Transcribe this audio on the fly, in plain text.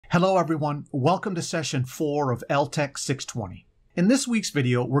Hello everyone, welcome to session 4 of LTEC 620. In this week's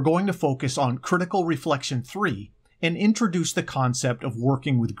video, we're going to focus on critical reflection 3 and introduce the concept of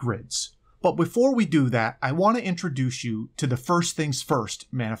working with grids. But before we do that, I want to introduce you to the First Things First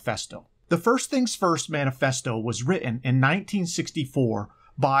manifesto. The First Things First manifesto was written in 1964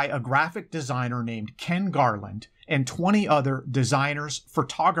 by a graphic designer named Ken Garland and 20 other designers,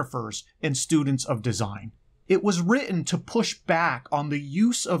 photographers, and students of design. It was written to push back on the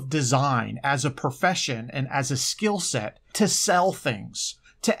use of design as a profession and as a skill set to sell things,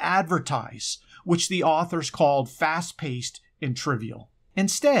 to advertise, which the authors called fast-paced and trivial.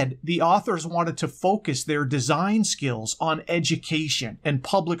 Instead, the authors wanted to focus their design skills on education and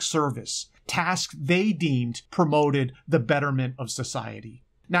public service, tasks they deemed promoted the betterment of society.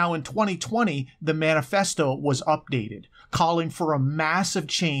 Now, in 2020, the manifesto was updated, calling for a massive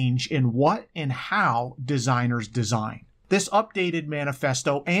change in what and how designers design. This updated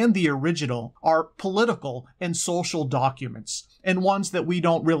manifesto and the original are political and social documents, and ones that we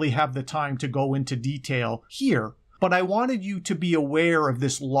don't really have the time to go into detail here. But I wanted you to be aware of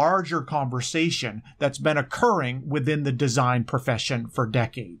this larger conversation that's been occurring within the design profession for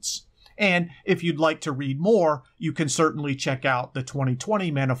decades. And if you'd like to read more, you can certainly check out the 2020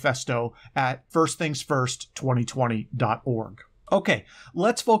 manifesto at firstThingsFirst2020.org. Okay,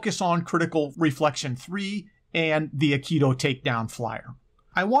 let's focus on critical reflection 3 and the Aikido takedown flyer.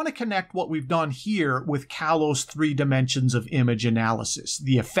 I want to connect what we've done here with Callow's 3 dimensions of image analysis,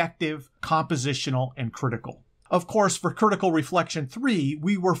 the effective, compositional, and critical. Of course, for critical reflection 3,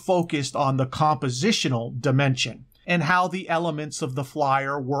 we were focused on the compositional dimension and how the elements of the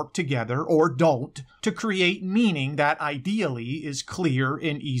flyer work together, or don't, to create meaning that ideally is clear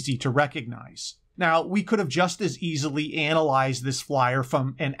and easy to recognize. Now, we could have just as easily analyzed this flyer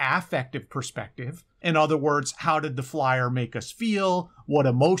from an affective perspective. In other words, how did the flyer make us feel? What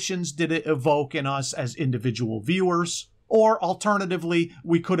emotions did it evoke in us as individual viewers? Or alternatively,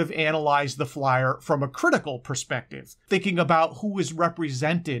 we could have analyzed the flyer from a critical perspective, thinking about who is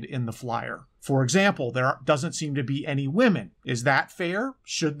represented in the flyer. For example, there doesn't seem to be any women. Is that fair?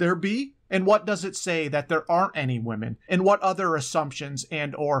 Should there be? And what does it say that there aren't any women? And what other assumptions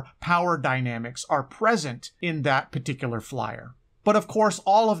and/or power dynamics are present in that particular flyer? But of course,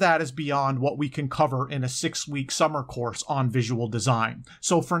 all of that is beyond what we can cover in a 6-week summer course on visual design.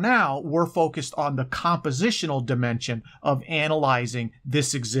 So for now, we're focused on the compositional dimension of analyzing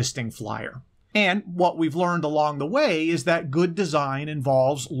this existing flyer. And what we've learned along the way is that good design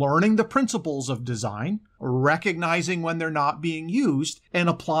involves learning the principles of design, recognizing when they're not being used, and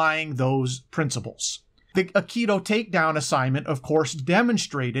applying those principles. The Aikido takedown assignment, of course,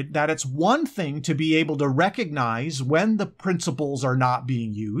 demonstrated that it's one thing to be able to recognize when the principles are not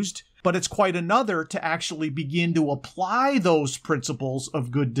being used, but it's quite another to actually begin to apply those principles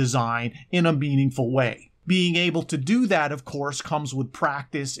of good design in a meaningful way. Being able to do that, of course, comes with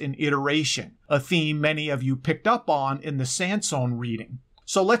practice and iteration, a theme many of you picked up on in the Sansone reading.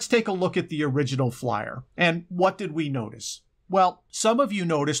 So let's take a look at the original flyer. And what did we notice? Well, some of you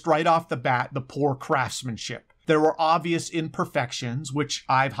noticed right off the bat the poor craftsmanship. There were obvious imperfections, which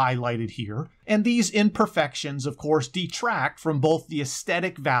I've highlighted here, and these imperfections, of course, detract from both the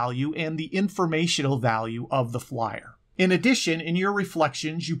aesthetic value and the informational value of the flyer. In addition, in your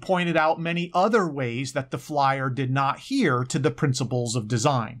reflections, you pointed out many other ways that the flyer did not adhere to the principles of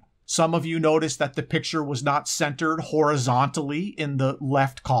design. Some of you noticed that the picture was not centered horizontally in the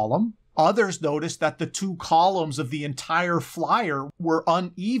left column. Others noticed that the 2 columns of the entire flyer were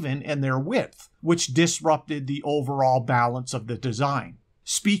uneven in their width, which disrupted the overall balance of the design.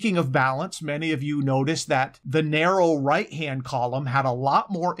 Speaking of balance, many of you noticed that the narrow right-hand column had a lot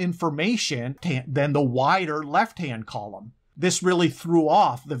more information than the wider left-hand column. This really threw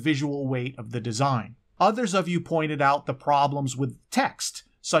off the visual weight of the design. Others of you pointed out the problems with text,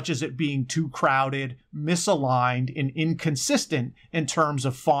 such as it being too crowded, misaligned, and inconsistent in terms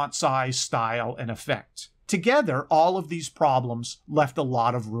of font size, style, and effect. Together, all of these problems left a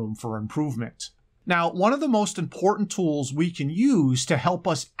lot of room for improvement. Now, one of the most important tools we can use to help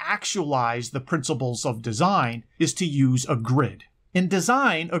us actualize the principles of design is to use a grid. In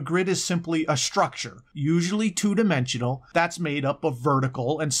design, a grid is simply a structure, usually 2-dimensional, that's made up of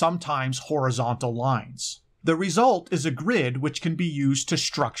vertical and sometimes horizontal lines. The result is a grid which can be used to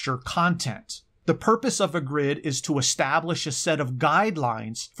structure content. The purpose of a grid is to establish a set of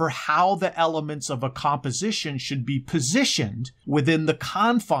guidelines for how the elements of a composition should be positioned within the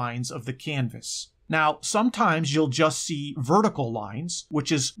confines of the canvas. Now, sometimes you'll just see vertical lines,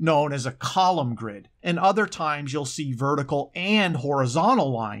 which is known as a column grid, and other times you'll see vertical and horizontal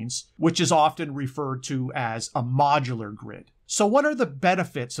lines, which is often referred to as a modular grid. So what are the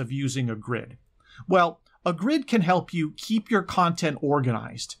benefits of using a grid? Well, a grid can help you keep your content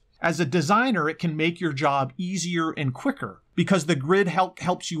organized. As a designer, it can make your job easier and quicker because the grid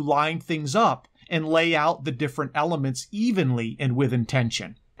helps you line things up and lay out the different elements evenly and with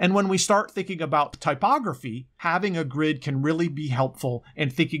intention. And when we start thinking about typography, having a grid can really be helpful in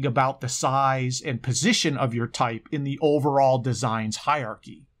thinking about the size and position of your type in the overall design's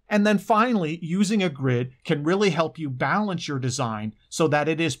hierarchy. And then finally, using a grid can really help you balance your design so that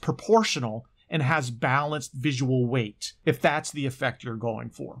it is proportional and has balanced visual weight, if that's the effect you're going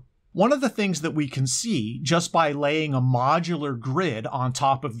for. One of the things that we can see just by laying a modular grid on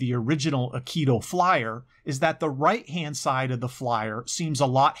top of the original Aikido flyer is that the right-hand side of the flyer seems a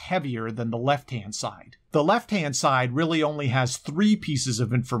lot heavier than the left-hand side. The left-hand side really only has 3 pieces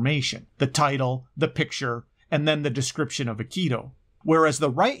of information: the title, the picture, and then the description of Aikido. Whereas the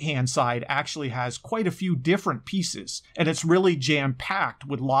right-hand side actually has quite a few different pieces, and it's really jam-packed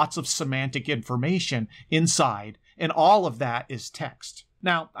with lots of semantic information inside, and all of that is text.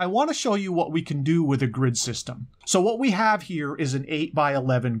 Now, I want to show you what we can do with a grid system. So what we have here is an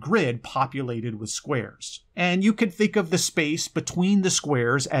 8x11 grid populated with squares. And you can think of the space between the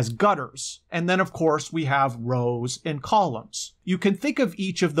squares as gutters. And then, of course, we have rows and columns. You can think of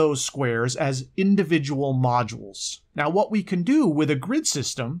each of those squares as individual modules. Now, what we can do with a grid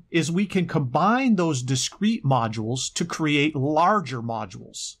system is we can combine those discrete modules to create larger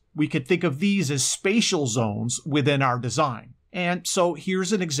modules. We could think of these as spatial zones within our design. And so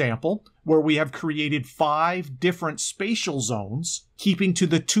here's an example where we have created 5 different spatial zones, keeping to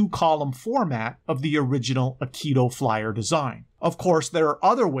the 2-column format of the original Aikido flyer design. Of course, there are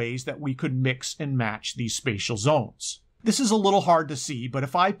other ways that we could mix and match these spatial zones. This is a little hard to see, but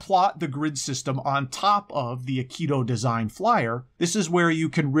if I plot the grid system on top of the Aikido design flyer, this is where you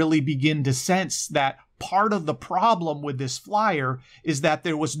can really begin to sense that part of the problem with this flyer is that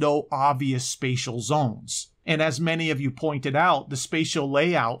there was no obvious spatial zones. And as many of you pointed out, the spatial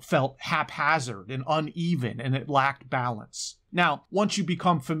layout felt haphazard and uneven, and it lacked balance. Now, once you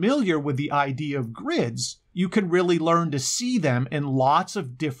become familiar with the idea of grids, you can really learn to see them in lots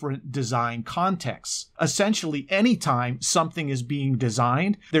of different design contexts. Essentially, anytime something is being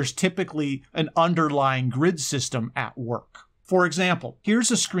designed, there's typically an underlying grid system at work. For example, here's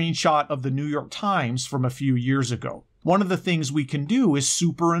a screenshot of the New York Times from a few years ago. One of the things we can do is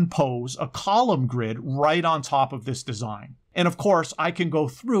superimpose a column grid right on top of this design. And of course, I can go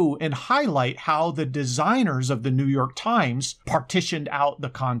through and highlight how the designers of the New York Times partitioned out the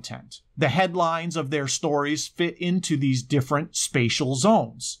content. The headlines of their stories fit into these different spatial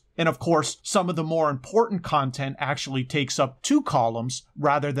zones. And of course, some of the more important content actually takes up 2 columns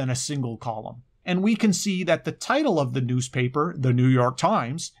rather than a single column. And we can see that the title of the newspaper, the New York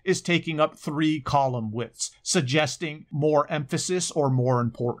Times, is taking up 3 column widths, suggesting more emphasis or more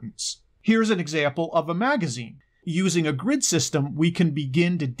importance. Here's an example of a magazine. Using a grid system, we can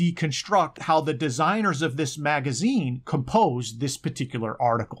begin to deconstruct how the designers of this magazine composed this particular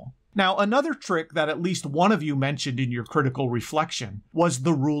article. Now, another trick that at least one of you mentioned in your critical reflection was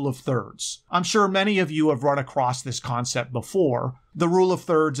the rule of thirds. I'm sure many of you have run across this concept before. The rule of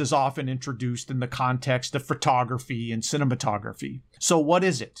thirds is often introduced in the context of photography and cinematography. So what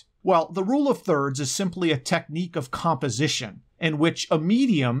is it? Well, the rule of thirds is simply a technique of composition in which a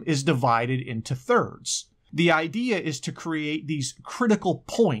medium is divided into thirds. The idea is to create these critical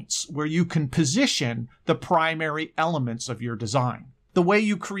points where you can position the primary elements of your design. The way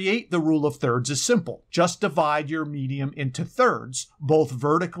you create the rule of thirds is simple. Just divide your medium into thirds, both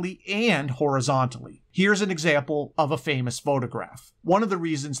vertically and horizontally. Here's an example of a famous photograph. One of the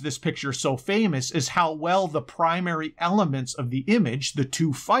reasons this picture is so famous is how well the primary elements of the image, the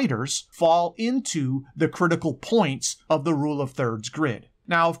 2 fighters, fall into the critical points of the rule of thirds grid.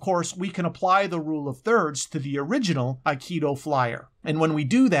 Now, of course, we can apply the rule of thirds to the original Aikido flyer. And when we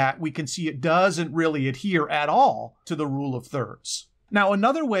do that, we can see it doesn't really adhere at all to the rule of thirds. Now,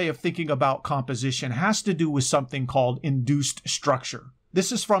 another way of thinking about composition has to do with something called induced structure.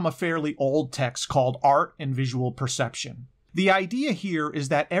 This is from a fairly old text called Art and Visual Perception. The idea here is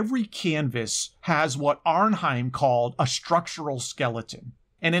that every canvas has what Arnheim called a structural skeleton.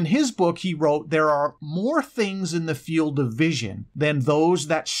 And in his book, he wrote, there are more things in the field of vision than those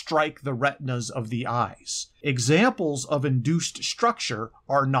that strike the retinas of the eyes. Examples of induced structure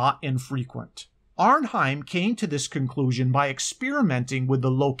are not infrequent. Arnheim came to this conclusion by experimenting with the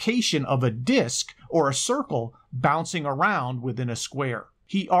location of a disc or a circle bouncing around within a square.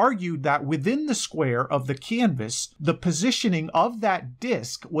 He argued that within the square of the canvas, the positioning of that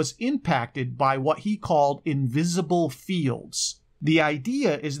disc was impacted by what he called invisible fields. The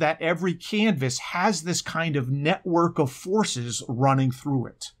idea is that every canvas has this kind of network of forces running through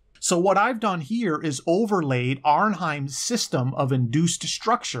it. So what I've done here is overlaid Arnheim's system of induced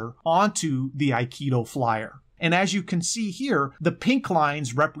structure onto the Aikido flyer. And as you can see here, the pink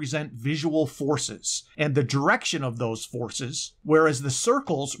lines represent visual forces and the direction of those forces, whereas the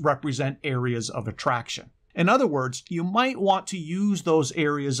circles represent areas of attraction. In other words, you might want to use those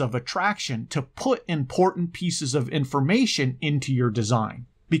areas of attraction to put important pieces of information into your design.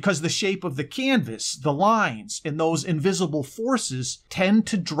 Because the shape of the canvas, the lines, and those invisible forces tend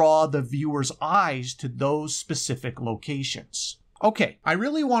to draw the viewer's eyes to those specific locations. Okay, I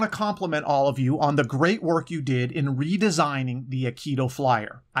really want to compliment all of you on the great work you did in redesigning the Aikido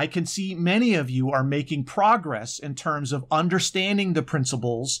flyer. I can see many of you are making progress in terms of understanding the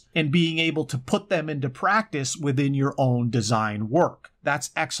principles and being able to put them into practice within your own design work. That's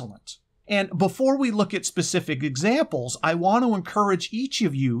excellent. And before we look at specific examples, I want to encourage each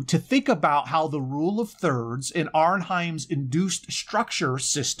of you to think about how the rule of thirds in Arnheim's induced structure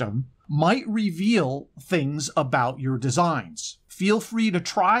system might reveal things about your designs. Feel free to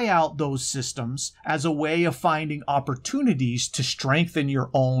try out those systems as a way of finding opportunities to strengthen your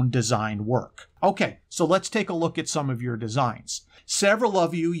own design work. Okay, so let's take a look at some of your designs. Several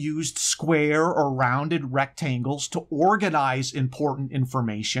of you used square or rounded rectangles to organize important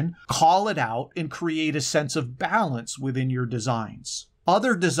information, call it out, and create a sense of balance within your designs.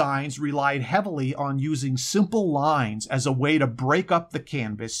 Other designs relied heavily on using simple lines as a way to break up the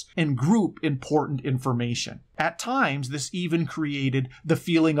canvas and group important information. At times, this even created the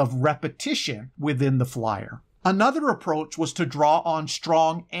feeling of repetition within the flyer. Another approach was to draw on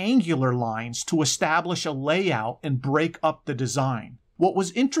strong angular lines to establish a layout and break up the design. What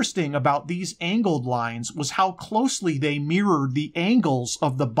was interesting about these angled lines was how closely they mirrored the angles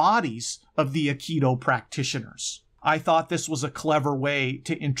of the bodies of the Aikido practitioners. I thought this was a clever way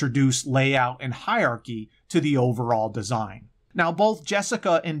to introduce layout and hierarchy to the overall design. Now, both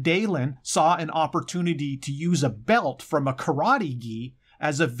Jessica and Dalen saw an opportunity to use a belt from a karate gi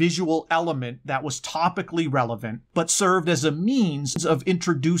as a visual element that was topically relevant, but served as a means of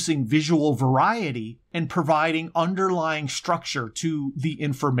introducing visual variety and providing underlying structure to the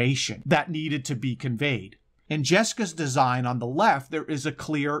information that needed to be conveyed. In Jessica's design on the left, there is a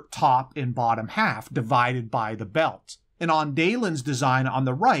clear top and bottom half divided by the belt. And on Dalen's design on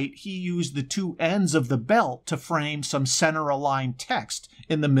the right, he used the two ends of the belt to frame some center-aligned text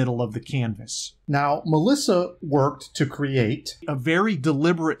in the middle of the canvas. Now, Melissa worked to create a very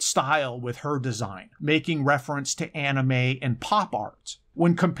deliberate style with her design, making reference to anime and pop art.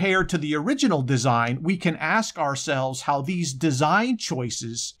 When compared to the original design, we can ask ourselves how these design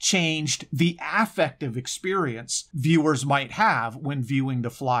choices changed the affective experience viewers might have when viewing the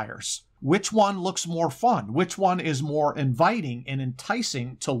flyers. Which one looks more fun? Which one is more inviting and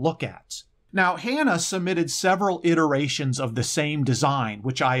enticing to look at? Now, Hannah submitted several iterations of the same design,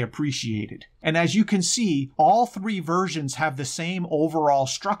 which I appreciated. And as you can see, all three versions have the same overall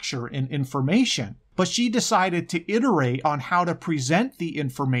structure and information, but she decided to iterate on how to present the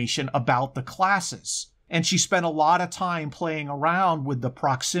information about the classes. And she spent a lot of time playing around with the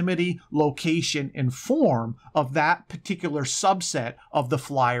proximity, location, and form of that particular subset of the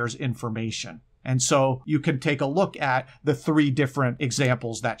flyer's information. And so you can take a look at the three different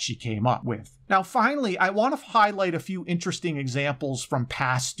examples that she came up with. Now, finally, I want to highlight a few interesting examples from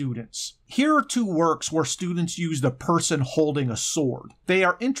past students. Here are two works where students used a person holding a sword. They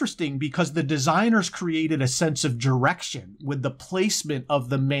are interesting because the designers created a sense of direction with the placement of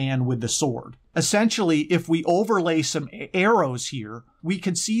the man with the sword. Essentially, if we overlay some arrows here, we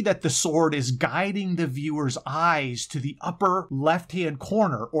can see that the sword is guiding the viewer's eyes to the upper left-hand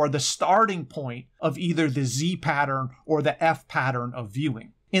corner or the starting point of either the Z pattern or the F pattern of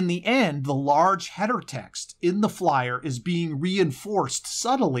viewing. In the end, the large header text in the flyer is being reinforced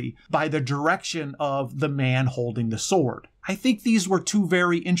subtly by the direction of the man holding the sword. I think these were two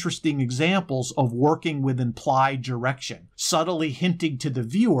very interesting examples of working with implied direction, subtly hinting to the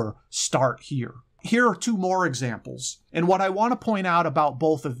viewer, start here. Here are two more examples, and what I want to point out about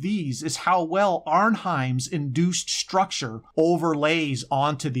both of these is how well Arnheim's induced structure overlays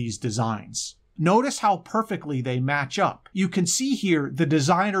onto these designs. Notice how perfectly they match up. You can see here the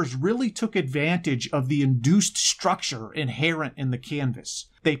designers really took advantage of the induced structure inherent in the canvas.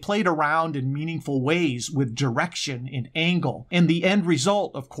 They played around in meaningful ways with direction and angle, and the end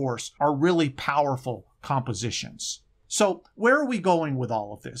result, of course, are really powerful compositions. So where are we going with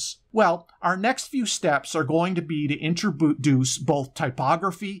all of this? Well, our next few steps are going to be to introduce both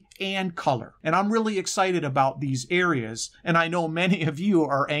typography and color. And I'm really excited about these areas, and I know many of you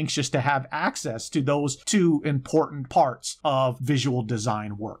are anxious to have access to those two important parts of visual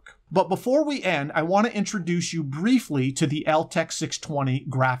design work. But before we end, I want to introduce you briefly to the LTEC 620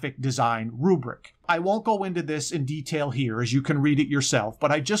 graphic design rubric. I won't go into this in detail here, as you can read it yourself,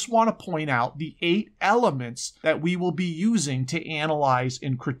 but I just want to point out the 8 elements that we will be using to analyze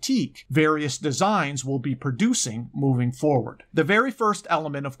and critique various designs we'll be producing moving forward. The very first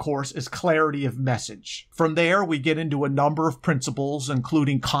element, of course, is clarity of message. From there, we get into a number of principles,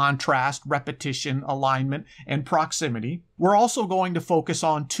 including contrast, repetition, alignment, and proximity. We're also going to focus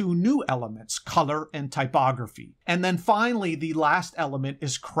on 2 new elements, color and typography. And then finally, the last element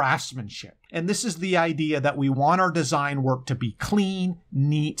is craftsmanship. And this is the idea that we want our design work to be clean,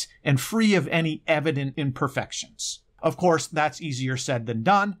 neat, and free of any evident imperfections. Of course, that's easier said than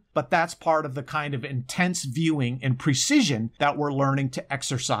done, but that's part of the kind of intense viewing and precision that we're learning to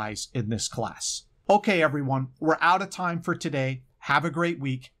exercise in this class. Okay, everyone, we're out of time for today. Have a great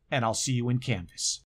week, and I'll see you in Canvas.